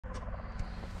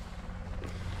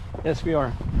Yes, we are.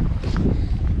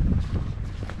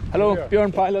 Hello,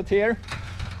 Björn Pilot here.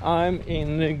 I'm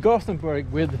in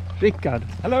Gothenburg with Rickard.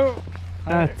 Hello.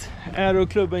 At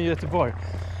Aeroklubben Göteborg.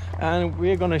 And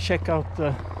we're gonna check out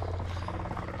the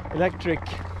electric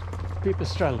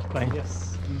Pipistrel plane.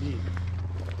 Yes, indeed.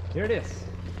 Here it is.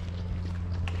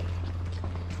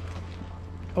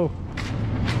 Oh,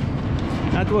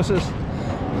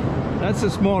 that's a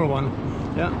small one.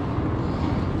 Yeah.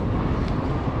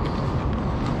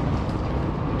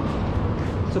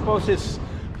 Suppose it's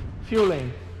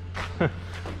fueling.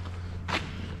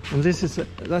 And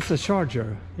that's a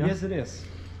charger. Yeah? Yes, it is.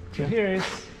 So Yeah. here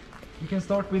is, you can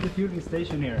start with the fueling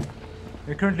station here.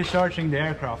 We're currently charging the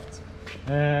aircraft.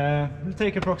 It'll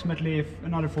take approximately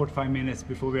another 45 minutes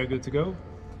before we are good to go.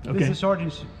 Okay. This is a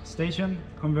charging station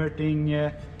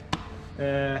converting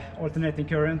alternating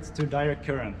current to direct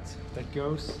current that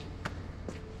goes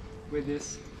with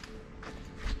this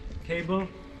cable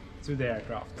to the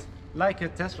aircraft, like a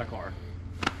Tesla car.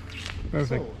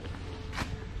 Perfect. So,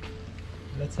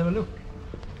 let's have a look.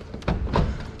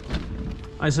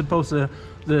 I suppose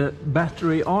the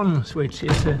battery on switch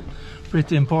is a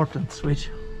pretty important switch.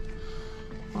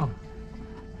 Oh.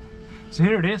 So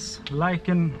here it is, like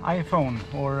an iPhone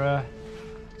or a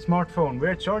smartphone.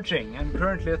 We're charging and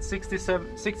currently at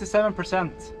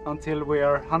 67% until we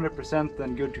are 100%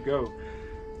 and good to go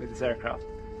with this aircraft.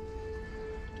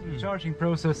 The charging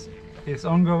process is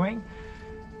ongoing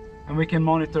and we can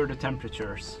monitor the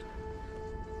temperatures.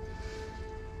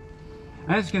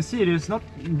 As you can see, there's not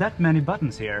that many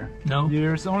buttons here. No.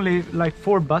 There's only like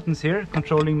 4 buttons here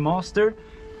controlling master,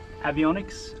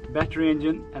 avionics, battery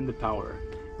engine and the power.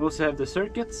 We also have the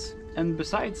circuits, and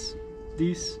besides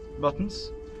these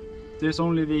buttons there's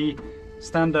only the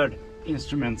standard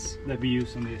instruments that we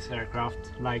use on this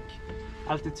aircraft, like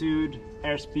altitude,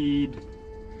 airspeed,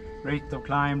 rate of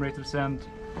climb, rate of descent.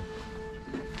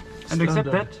 And Standard.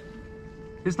 except that,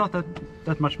 it's not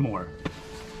that much more.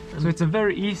 So it's a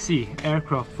very easy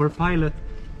aircraft for a pilot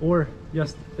or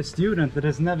just a student that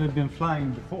has never been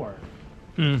flying before.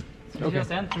 So Okay.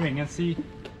 just entering and see,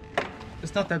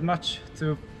 it's not that much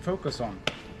to focus on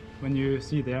when you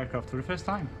see the aircraft for the first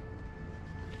time.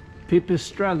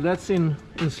 Pipistrel, that's in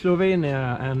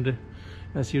Slovenia, and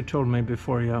as you told me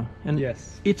before, yeah. And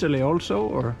Yes. Italy also,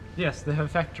 or? Yes, they have a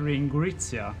factory in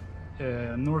Gorizia,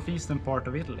 northeastern part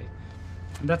of Italy.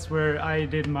 And that's where I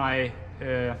did my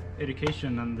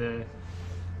education and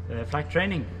flight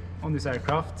training on this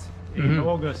aircraft in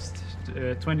August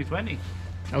 2020.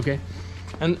 Okay.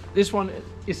 And this one,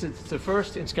 is it the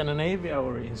first in Scandinavia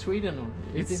or in Sweden?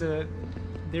 Or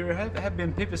There have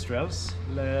been Pipistrels,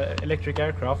 electric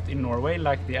aircraft in Norway,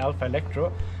 like the Alpha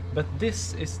Electro, but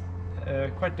this is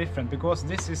quite different because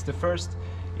this is the first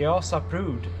EASA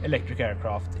approved electric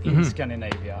aircraft in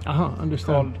Scandinavia.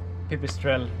 Understand. Called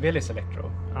Pipistrel Velis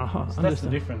Electro. So that's the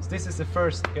Understand. difference. This is the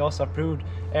first EASA approved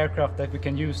aircraft that we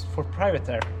can use for private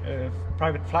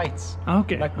flights,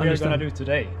 Okay, like we are understand. going to do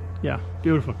today. Yeah,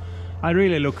 beautiful. I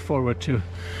really look forward to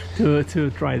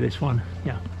try this one.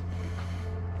 Yeah.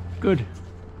 Good.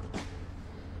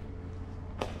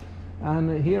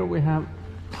 And here we have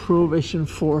provision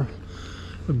for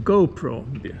a GoPro.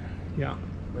 Yeah.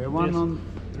 We have one Yes. on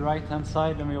the right hand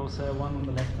side and we also have one on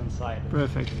the left hand side.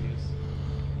 Perfect.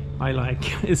 I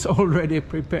like. It's already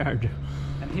prepared.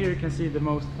 And here you can see the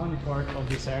most funny part of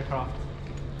this aircraft,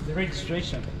 the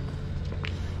registration.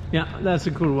 Yeah, that's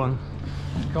a cool one.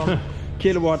 Called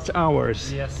Kilowatt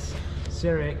hours. yes,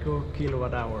 Sierra Echo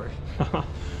kilowatt hour.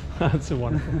 That's a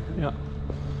wonderful. Yeah.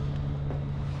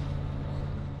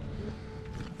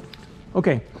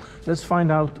 Okay, let's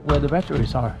find out where the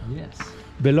batteries are. Yes.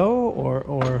 Below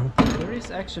or There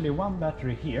is actually one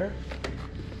battery here,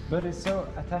 but it's so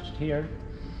attached here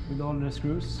with all the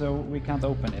screws, so we can't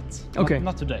open it. Okay.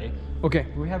 Not today. okay,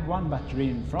 We have one battery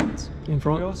in front. in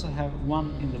front. We also have one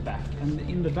in the back, and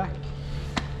in the back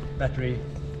battery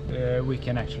we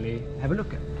can actually have a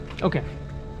look at. Okay.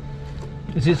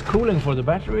 Is this cooling for the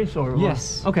batteries or?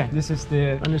 Yes. Okay. This is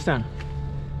the Understand.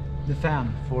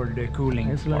 fan for the cooling.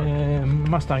 It's part. like a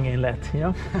Mustang inlet.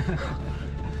 Yeah.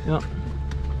 Yeah.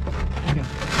 Okay.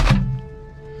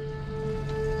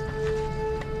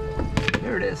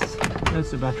 Here it is.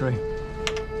 That's the battery.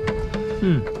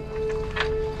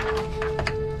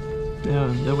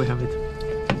 Yeah, there we have it.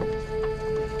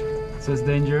 It says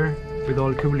danger with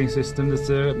all cooling system. It's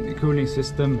a cooling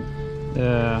system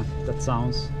that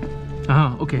sounds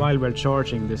Okay. while we're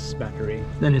charging this battery.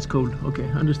 Then it's cold. Okay,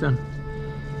 understand.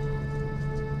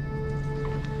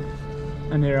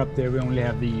 And here up there we only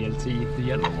have the ELT, the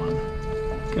yellow one.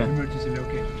 Okay. Emergency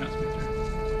locator transmitter.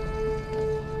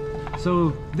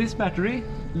 So this battery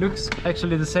looks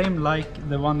actually the same like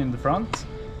the one in the front.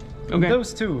 Okay.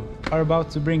 Those two are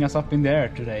about to bring us up in the air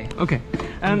today. Okay.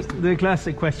 And the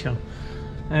classic question.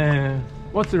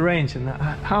 What's the range and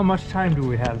how much time do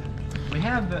we have? We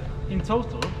have in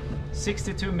total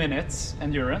 62 minutes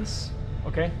endurance.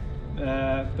 Okay.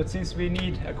 But since we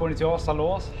need, according to EASA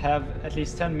laws, have at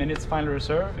least 10 minutes final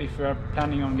reserve if we are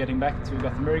planning on getting back to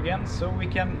Gothenburg again, so we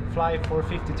can fly for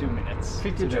 52 minutes.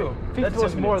 52? That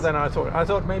was more than I thought. I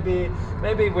thought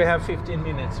maybe we have 15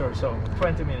 minutes or so,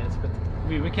 20 minutes, but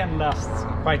we can last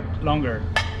quite longer.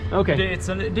 Okay. It's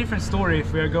a different story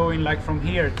if we are going like from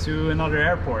here to another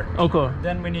airport. Okay.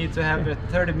 Then we need to have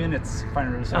 30 minutes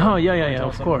final reserve. Oh yeah,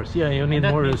 of course. Yeah, you need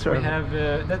more reserve.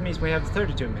 That means we have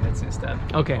 32 minutes instead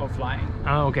of flying.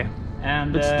 Ah, okay.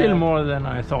 And but still more than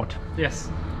I thought.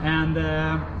 Yes, and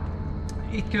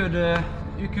it could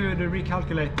you could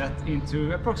recalculate that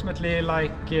into approximately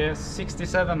like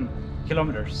 67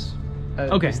 kilometers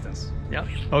distance. Yeah.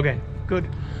 Okay. Good.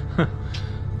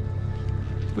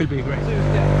 Will be great.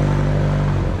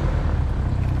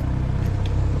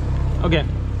 Okay.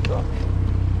 So,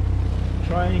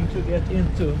 trying to get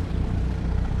into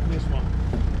this one.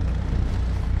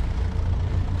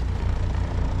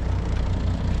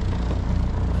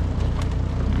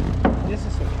 This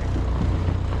is okay.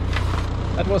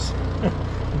 That was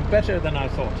better than I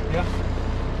thought. Yeah.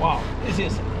 Wow. This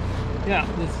is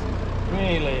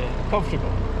really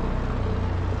comfortable.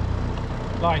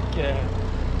 Like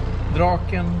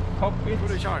Draken cockpit.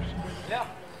 Fully charged. Yeah.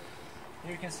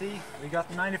 Here you can see we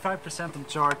got 95% on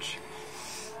charge.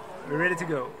 We're ready to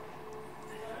go.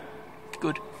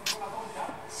 Good.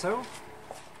 So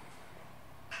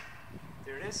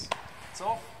there it is. It's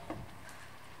off.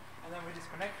 And then we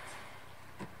disconnect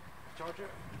the charger.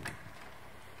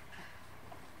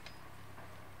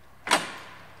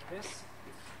 This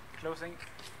closing.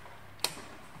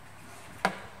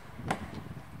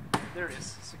 There it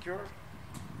is. Secure.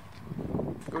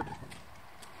 Good.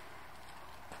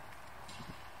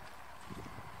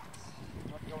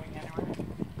 Not going anywhere.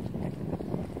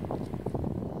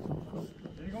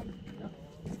 There you go. Yeah.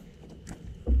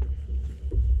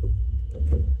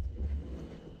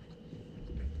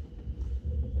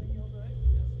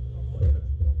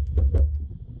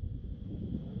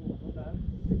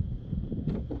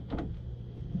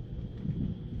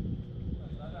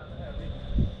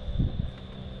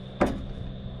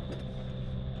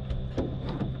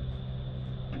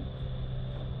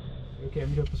 Okej,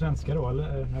 vi gör på svenska då,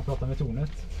 eller när jag pratar med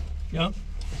tornet. Ja.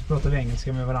 Så pratar vi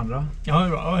engelska med varandra. Ja,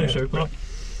 bra. Försök bra.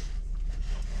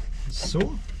 Så,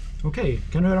 okej.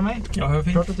 Kan du höra mig? Ja, hör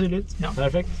fint. Klart och tydligt. Ja.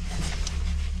 Perfekt.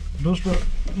 Då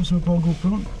slår vi på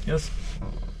GoPron. Yes.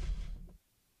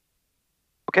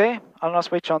 Okay, I'll now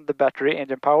switch on the battery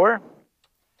engine power.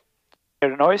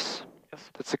 Hear the noise?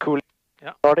 Yes. That's the cooling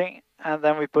starting, and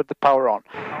then we put the power on.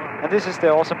 And this is the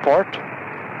awesome part.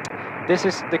 This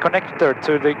is the connector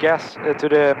to the gas, to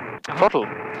the throttle.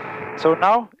 So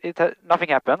now nothing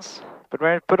happens, but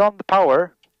when we put on the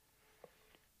power,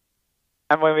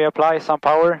 and when we apply some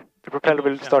power, the propeller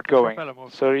will start going.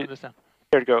 So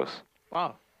here it goes.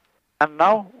 Wow. And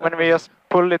now when we just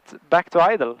pull it back to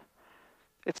idle,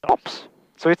 it stops.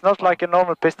 So it's not like a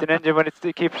normal piston engine when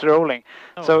it keeps rolling.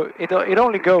 No. So it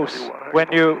only goes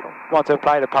when you want to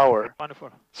apply the power. Wonderful.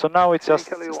 So now it's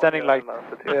just standing like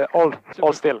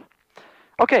all still.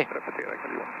 Okay.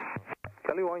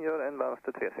 Karl-Johan gör en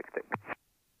vänster 360.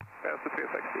 Vänster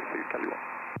 360, Syd Karl-Johan.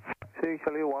 Syd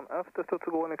Karl-Johan, efter studs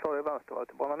och går ni klara i vänstervarv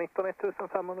till bana 19,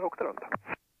 1500 åkte runt.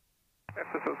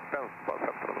 Efter studs vänstervarv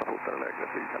 1500 fot eller lägre,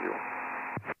 Syd Karl-Johan.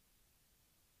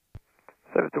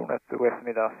 Södertornet, god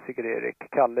eftermiddag, Sigrid-Erik,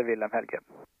 Kalle, Wilhelm, Helge.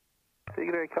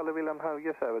 Sigrid-Erik, Kalle, Wilhelm,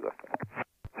 Helge, Sävedväster.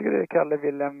 Sigrid-Erik, Kalle,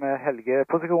 Wilhelm, Helge,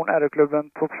 position Aeroklubben,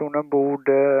 2 personer ombord,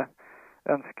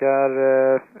 önskar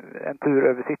en tur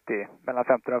över city mellan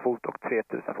 1500 fot och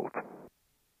 3000 fot.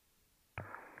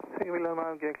 Sigrid Wilhelm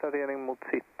Helge, klarering mot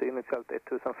city, initiellt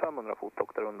 1500 fot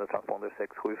och där under transponder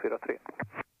 6743.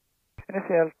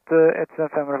 Initiellt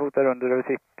 1500 fot där under över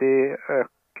city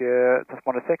och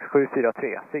transponder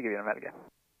 6743, Sigrid Wilhelm Helge.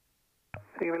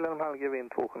 Sigrid Wilhelm Helge,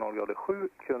 vind 270 grader 7,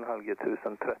 kun Helge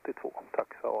 1032,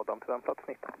 taxa Adam till vändplats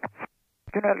 19.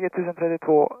 Kun Helge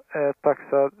 1032,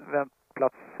 taxa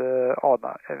vändplats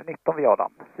Adam, 19 vid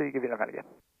Adam, Sigrid Wilhelm Helge.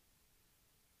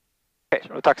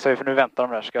 Okej, då taxar vi för nu väntar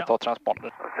de där, ska jag ta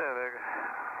transponder.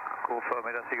 God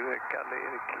förmiddag Sigrid, Kalle,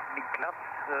 Erik, Niklas,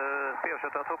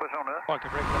 spelköttar 2 personer.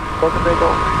 Parking break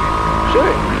off. Kör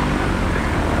vi!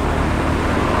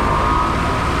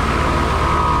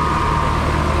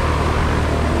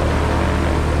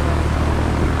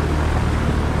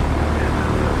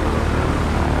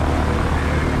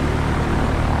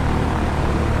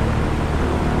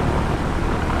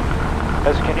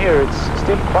 as you can hear, it's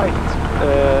still quite,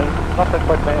 not that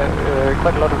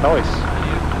quite a lot of noise.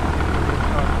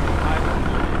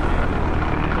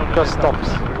 Just stops,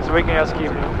 so we can just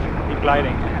keep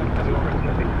gliding.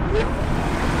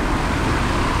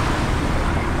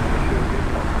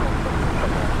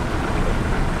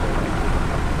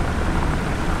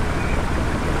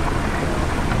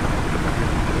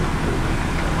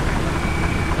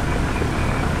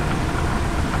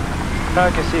 Now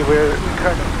you can see we're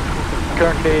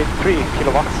currently 3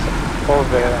 kilowatts of,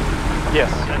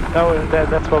 yes, no,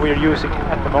 that's what we're using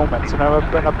at the moment. So now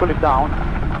when I pull it down,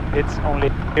 it's only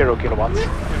 0 kilowatts.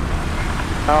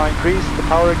 Now I increase the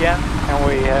power again, and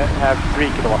we have 3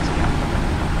 kilowatts again.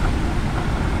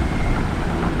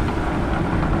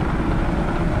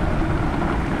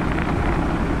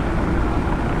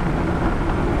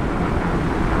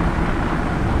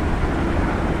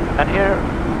 And here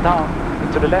down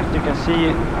to the left you can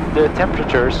see the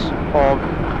temperatures of,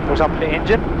 for example, the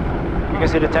engine. You can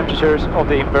see the temperatures of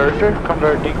the inverter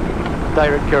converting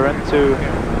direct current to,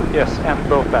 yes, and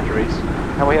both batteries.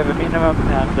 And we have a minimum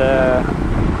and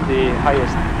the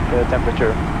highest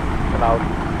temperature allowed.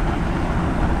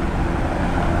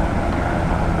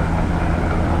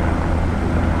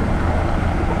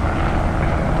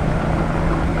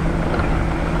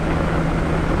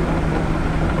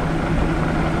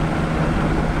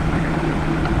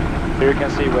 Here you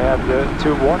can see we have the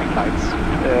 2 warning lights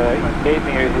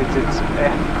indicating it's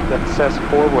F that says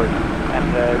forward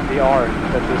and the R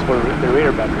that is for the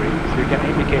rear battery, so you can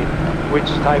indicate which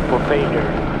type of failure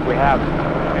we have.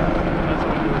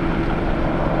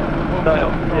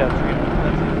 Yes,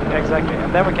 exactly,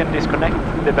 and then we can disconnect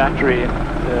the battery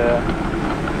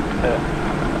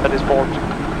that is fault,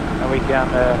 and we can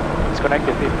disconnect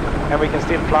it, and we can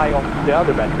still fly on the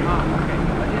other battery.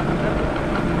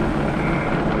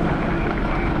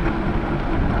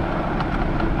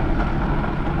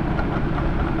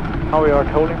 Now we are at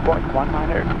holding point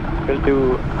 19er. We'll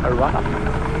do a run-up.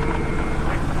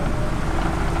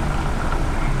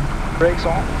 Brakes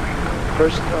on.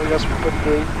 First I'll just put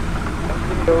the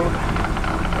window.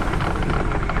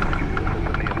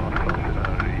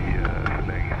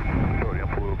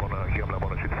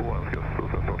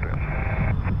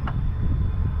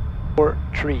 Or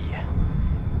 3.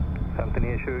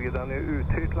 5920, den är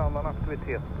uthyrt annan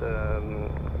aktivitet.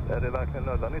 Är det verkligen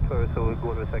nödvändigt för så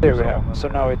går det säkert. There we have. So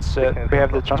now it's we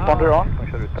have the transponder on,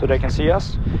 so they can see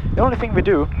us. The only thing we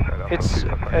do, it's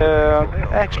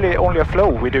actually only a flow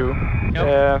we do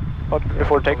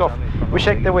before takeoff. We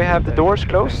check that we have the doors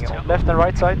closed, left and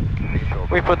right side.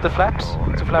 We put the flaps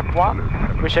to flap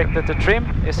 1. We check that the trim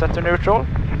is set to neutral,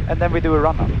 and then we do a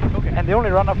run-up. Okay. And the only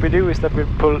run-up we do is that we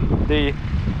pull the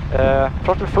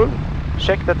throttle full,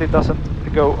 check that it doesn't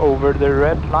go over the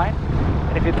red line,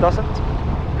 and if it doesn't,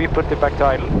 we put it back to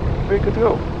idle. We're good to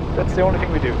go. That's the only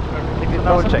thing we do. If it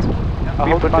doesn't, check. I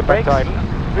hold my brakes.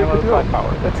 We're good to go.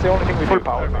 Power. That's the only thing we do. Full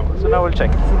power. So now we'll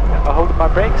check. I hold my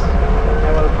brakes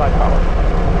and we'll apply power.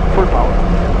 Full power.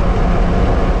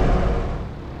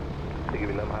 Sigge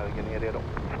Wilhelm Helge, ni är redo?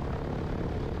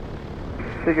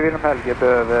 Sigge Wilhelm Helge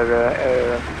behöver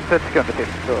 30 sekunder till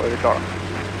så är vi klara.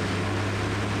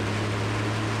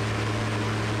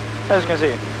 As you can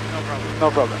see,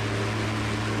 no problem.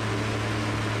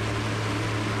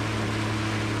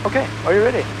 Okay, are you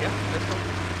ready? Yeah, let's go.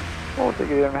 Och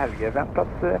Sigge Wilhelm Helge, väntplats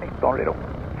 19 redo.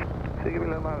 Sigge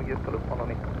Wilhelm Helge, ställ upp banan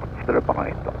 19. Ställ upp banan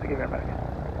 19, Sigge Wilhelm Helge.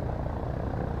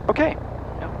 Okay.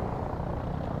 Yeah.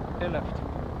 Clear left.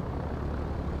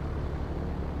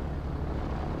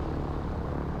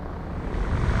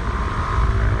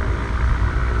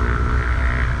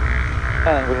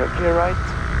 And we have clear right.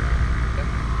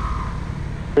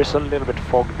 There's a little bit of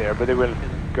fog there, but it will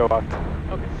go out.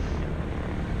 Okay.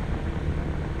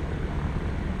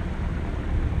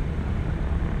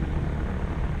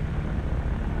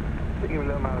 Sigge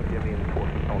Wilhelm Helge, vind 2.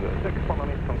 Banan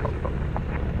 19, klart start.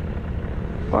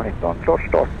 Banan 19, klart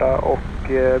starta och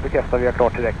bekräfta vi är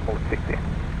klart direkt mot city.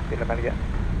 Wilhelm Helge.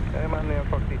 Men ni har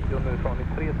fart 90 och nu sa ni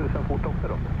 3000 fot också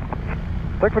då.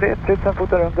 Tack för det, 3000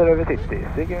 fot under över city.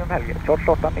 Sigge Wilhelm Helge, klart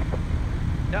starta 19.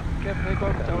 Yeah, careful, we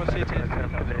got our CT.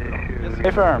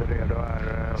 Hey firm.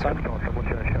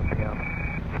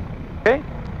 Okay,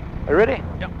 are you ready?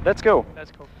 Yeah. Let's go.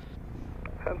 Let's go.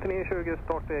 5920,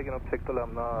 starta egen uppsikt och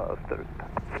lämna österut.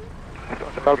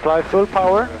 I'll apply full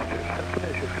power.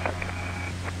 5920, tack.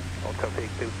 Och trafik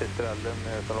till Pipistrellen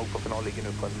som låg på final ligger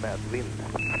nu på en medvind.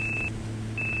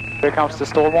 Here comes the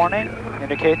storm warning,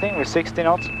 indicating with 60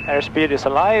 knots, airspeed is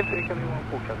alive.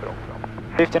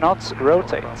 50 knots,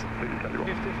 rotate.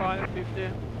 55, 50.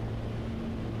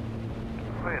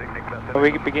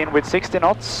 We begin with 60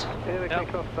 knots. Erik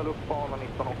Niklas, ställ upp bana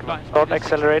 19 och Fine. Start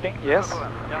accelerating, yes.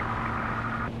 Yeah.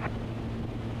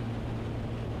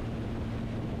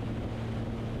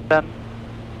 Then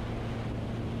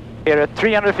here at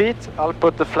 300 feet, I'll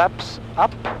put the flaps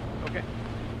up. Okay.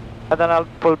 And then I'll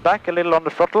pull back a little on the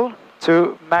throttle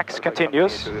to max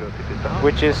continuous,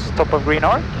 which is top of green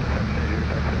arc.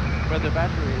 Where the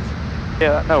battery is.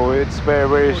 Yeah, no, it's where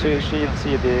you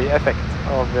see the effect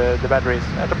of the batteries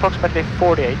at approximately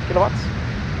 48 kilowatts.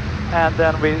 And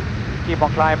then we keep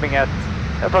on climbing at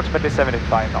approximately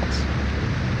 75 knots.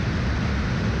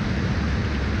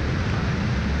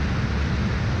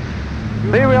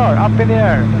 There we are, up in the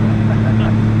air.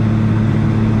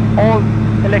 All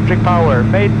electric power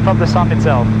made from the sun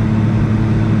itself.